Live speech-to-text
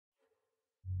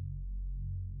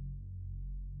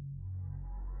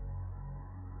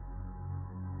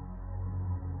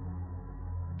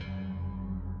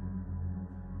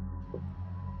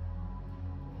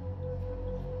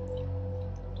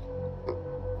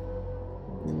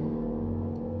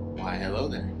Why, hello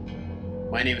there.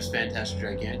 My name is Fantastic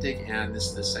Gigantic, and this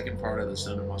is the second part of the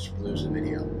Son of Monsterpalooza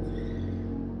video.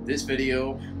 This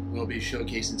video will be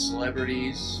showcasing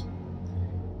celebrities,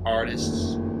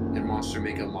 artists, and monster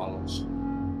makeup models.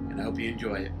 And I hope you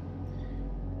enjoy it,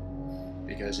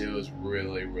 because it was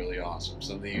really, really awesome.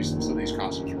 Some of these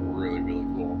costumes were really, really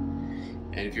cool.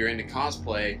 And if you're into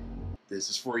cosplay, this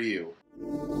is for you.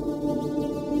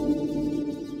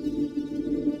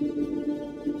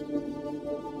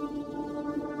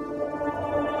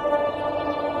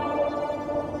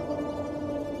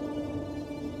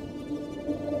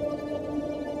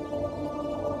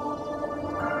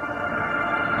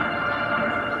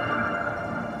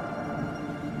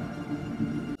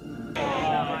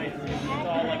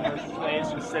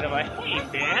 Instead of like,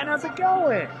 hey man, how's it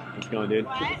going? How's it going, dude?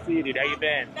 Good to see you, dude. How you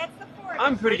been?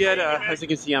 I'm pretty good. As you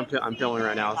can see, I'm filming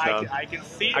right now, so I can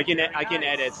see. I can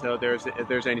edit. So if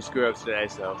there's any screw ups today,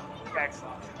 so.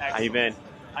 Excellent. How you been?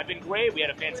 I've been great. We had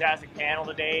a fantastic panel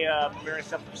today, premiering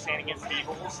stuff for Stand Against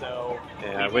Evil. So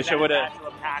yeah, I wish I would have. To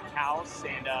a packed house,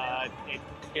 and it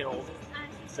killed.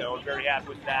 So I'm very happy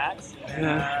with that.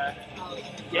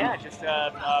 Yeah, just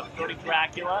voting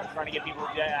Dracula, trying to get people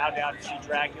out to see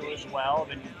Dracula as well. I've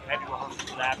been heavy rehearsing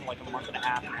for that for like a month and a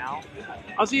half now.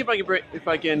 I'll see if I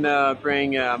can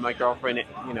bring my girlfriend,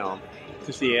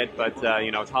 to see it. But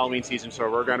it's Halloween season,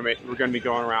 so we're gonna be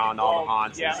going around all the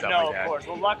haunts and stuff like that. Of course.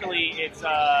 Well, luckily it's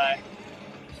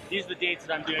these are the dates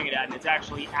that I'm doing it at, and it's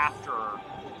actually after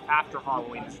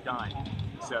Halloween is done.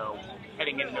 So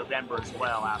heading into November as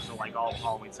well, after like all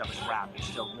Halloween stuff is wrapped, there's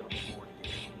still a little bit more to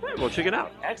do. Right, well, check it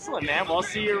out. Excellent, man. Well, I'll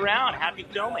see you around. Happy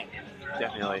filming.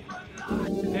 Definitely.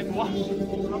 And then what?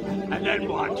 And then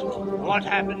what? What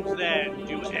happens then?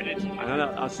 Do you edit? I don't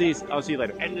know. I'll see you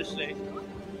later. End the thing.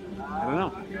 I don't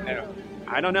know.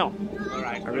 I don't know. All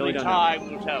right. I really don't know.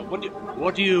 Time will tell.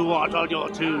 What do you want on your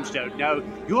tombstone? Now,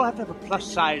 you'll have to have a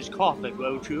plus-size coffin,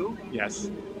 won't you? Yes.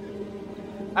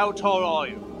 How tall are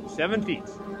you? 7 feet.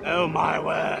 Oh my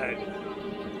word.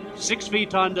 6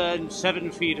 feet under and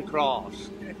 7 feet across.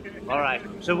 Alright,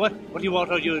 so what do you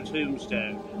want on your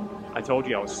tombstone? I told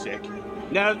you I was sick.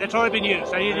 No, that's already been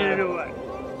used. I need a new one.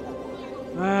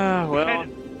 Well,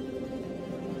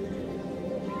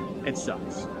 it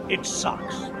sucks. It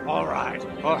sucks. Alright.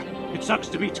 It sucks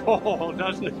to be tall,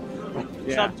 doesn't it?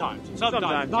 Yeah. Sometimes.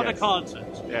 Not yes. a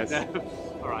constant. Yes.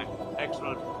 Alright,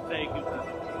 excellent. Thank you.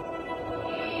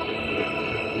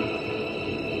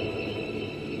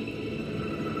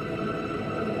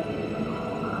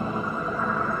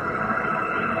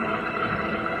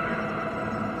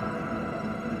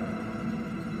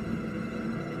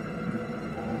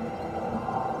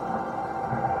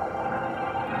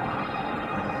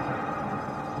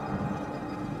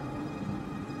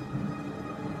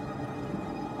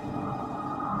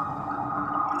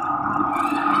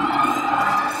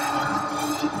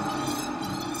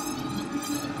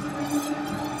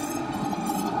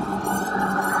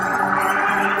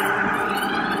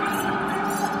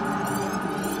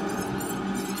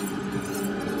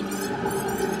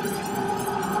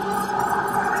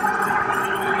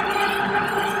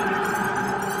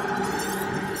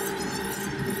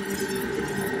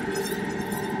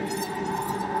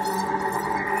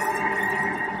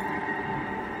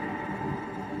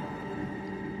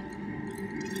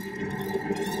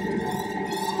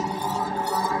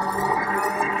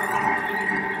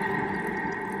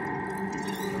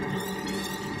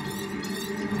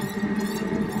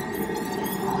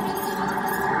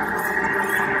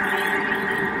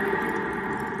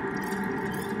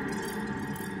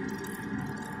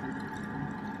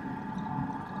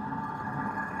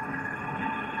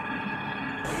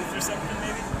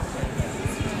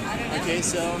 Okay,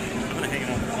 so I'm gonna hang it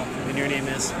on. And your name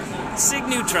is Sig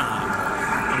Neutron.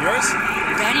 And yours?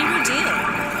 Danny Rudil.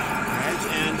 Alright,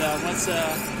 and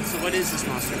what is this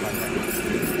monster by the way?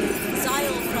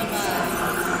 Zyle from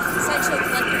Sideshow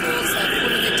Collectibles,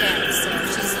 Court of the Dead. So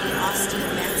she's the Austin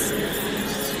Master.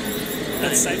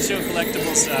 That's Sideshow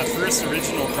Collectibles' first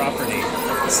original property.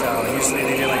 So usually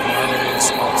they do like Marvel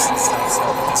sculpts and stuff. So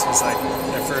this was like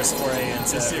their first foray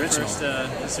into original.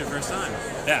 It's your first time.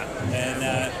 Yeah,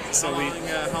 and so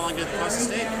how long did the process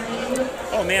take?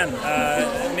 Oh man,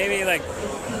 maybe like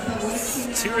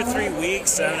 2 or 3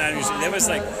 weeks. I don't know. There was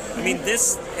like,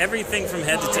 everything from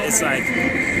head to toe. It's like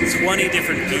 20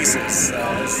 different pieces. So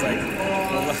it's like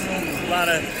a lot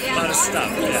of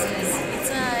stuff. Yeah. It's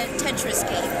a Tetris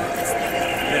game.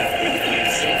 Yeah.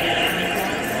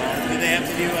 Did they have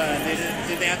to do?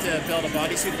 Did they have to build a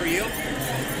bodysuit for you?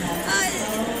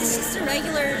 It's just a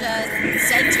regular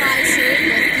Sentai suit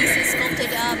with pieces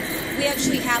sculpted up. We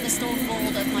actually have a stone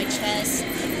mold of my chest,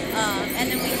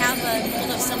 and then we have a mold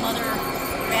of some other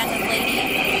random lady,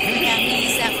 and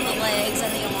we use that for the legs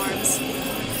and the arms.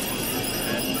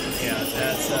 Yeah,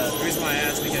 that's the reason why I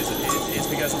asked, because it's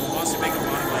because I'm a monster maker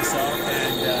model myself,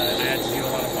 and I had to do a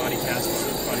lot of body casts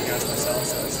myself,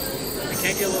 so it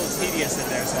can get a little tedious in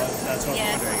there. So that's what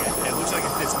I'm wondering. It looks like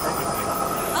it fits perfectly.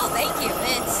 Oh, thank you.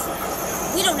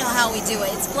 We don't know how we do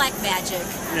it. It's black magic.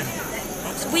 Yeah.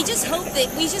 We just hope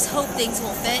things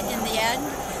will fit in the end,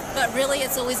 but really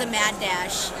it's always a mad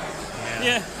dash.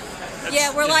 Yeah.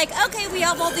 Yeah, we're like, okay, we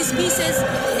have all these pieces,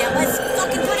 now let's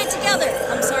fucking put it together.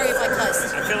 I'm sorry if I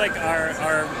cussed. I feel like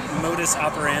our modus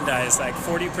operandi is like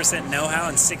 40% know-how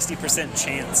and 60%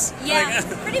 chance. Yeah, like,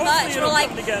 pretty much. We're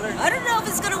like, together. I don't know if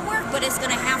it's going to work, but it's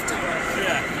going to have to work.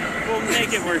 Yeah, we'll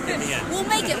make it work in the end. We'll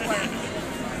make it work.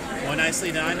 Well,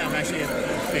 nicely done. I'm actually a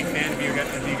big fan of you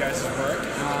guys' work.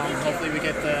 Hopefully we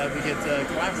get to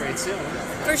collaborate soon.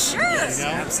 For sure. Yes, you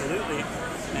know? absolutely.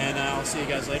 And I'll see you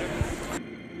guys later.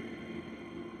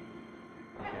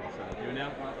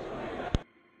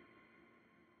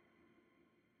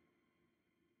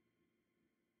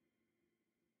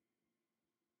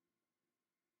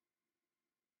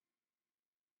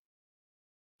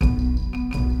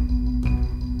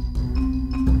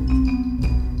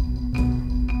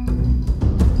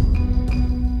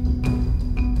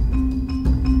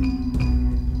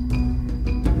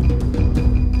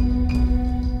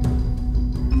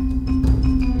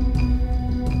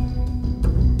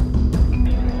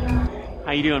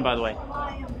 How you doing, by the way?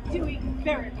 I am doing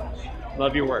very well.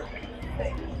 Love your work.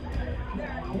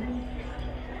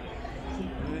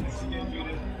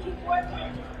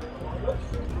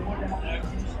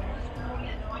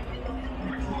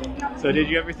 So, did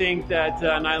you ever think that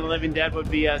Night of the Living Dead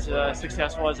would be as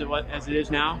successful as it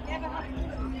is now?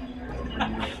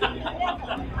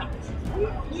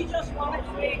 We just wanted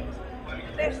to make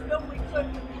the best film we could.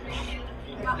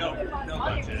 No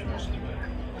budget.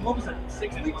 What was it?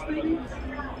 6 weeks maybe?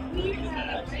 We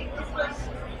had to make the first.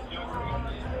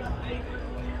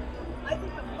 I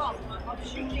think the problem of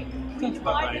shooting, we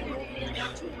divided it into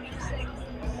 2 week segments.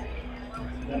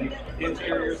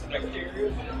 Interiors and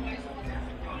exteriors.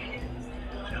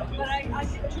 But I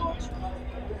think George,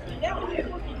 that was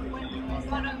working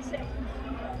when I said,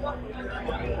 what we're going to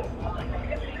do.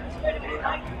 Everything's going to be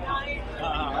like night,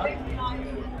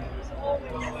 so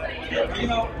always. You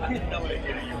know, I had no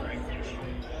idea you were English.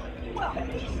 Well,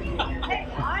 hey,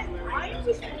 I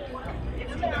was born in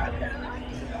America.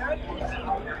 I'm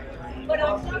American, but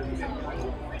I'm not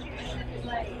British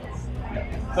plays.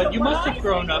 But you must have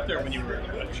grown up there when you were a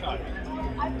child.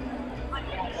 I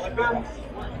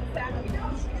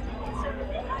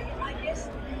guess.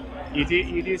 You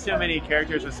do so many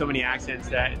characters with so many accents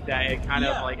that it kind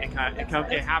of like it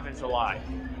happens a lot.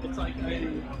 It's like,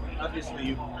 obviously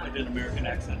you did an American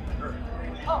accent for her.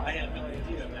 Oh. I had no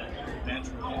idea that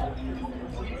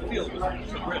naturally feels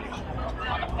so British.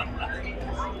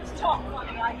 It's talk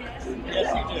funny, I guess. Yes,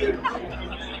 you do.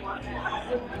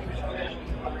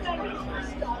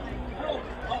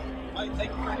 I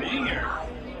thank you for being here.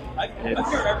 I'm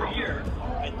here every year.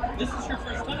 This is your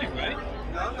first time, right?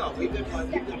 No, we did one.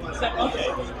 Okay,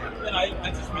 then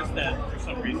I just missed that for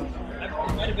some reason. It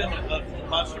might have been a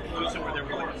Monsterpalooza where there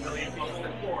were like a million people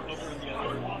over in the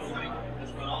other building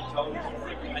as well.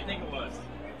 I think it was.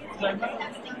 I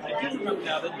do remember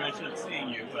now that you mentioned seeing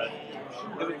you, but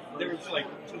there was like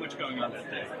too much going on that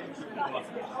day.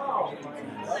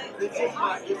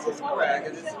 This is Greg,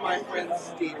 and this is my friend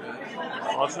Steven.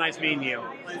 Well, it's nice meeting you.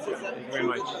 Thank you very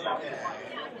much.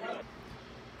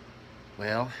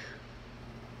 Well,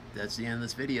 that's the end of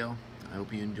this video. I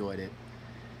hope you enjoyed it.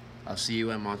 I'll see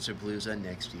you at Monsterpalooza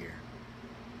next year.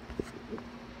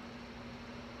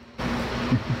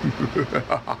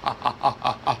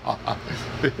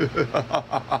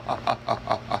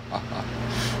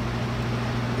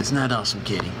 Isn't that awesome,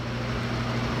 kitty?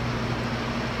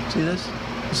 See this?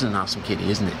 This is an awesome kitty,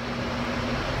 isn't it?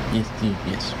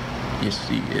 Yes, yes,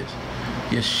 she is.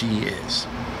 Yes, she is.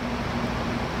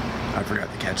 I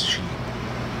forgot the cat's a she.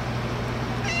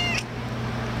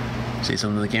 Say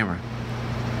something to the camera.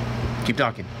 Keep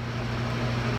talking.